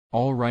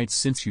Alright,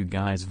 since you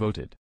guys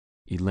voted.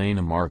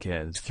 Elena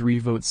Marquez 3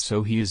 votes,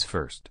 so he is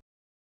first.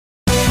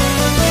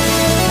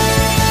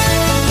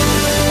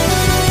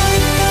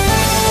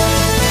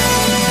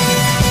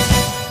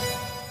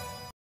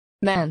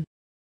 Man.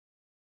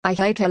 I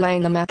hate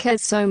Elena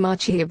Marquez so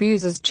much. He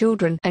abuses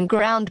children and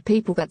ground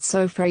people. That's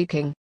so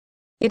freaking.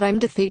 I'm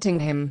defeating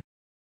him.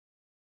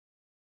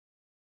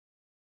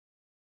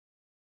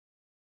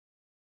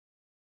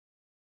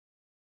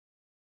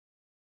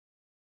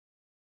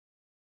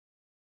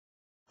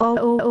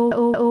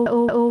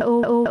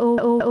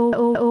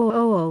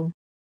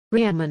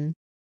 Renamon.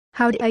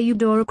 How dare you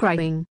door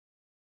crying?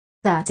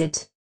 That's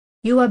it.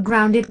 You are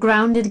grounded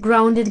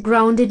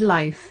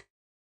life.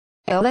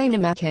 Elena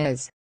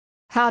Marquez.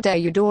 How dare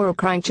you door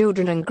crying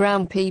children and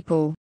ground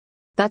people.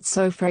 That's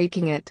so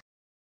freaking it.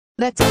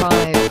 Let's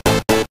five.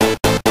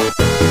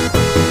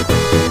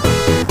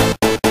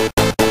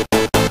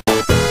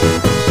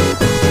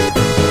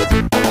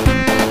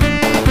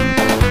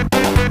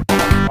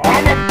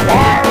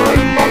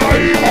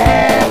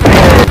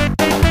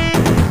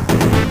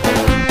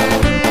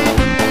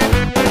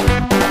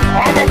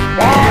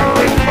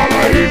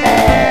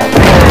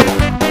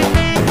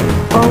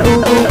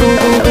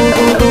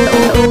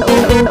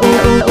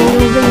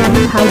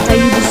 How dare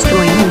you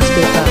destroy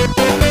newspaper?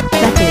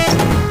 That's it.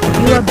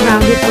 You are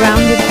grounded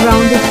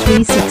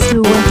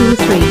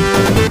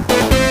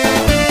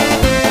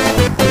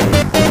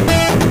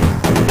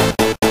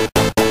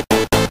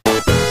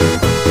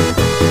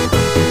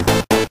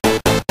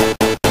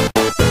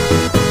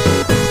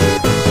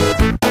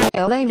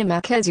Elena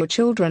Marquez, your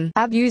children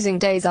abusing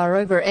days are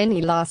over.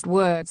 Any last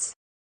words?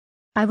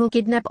 I will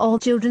kidnap all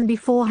children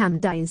before Ham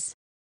dies.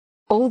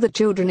 All the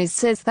children is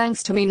says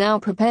thanks to me. Now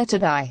prepare to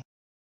die.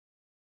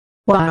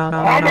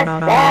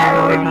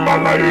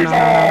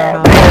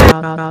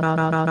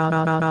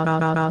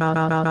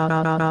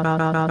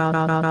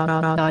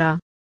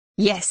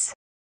 Yes.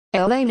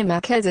 Elena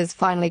Marquez is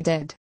finally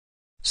dead.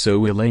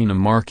 So Elena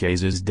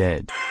Marquez is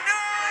dead.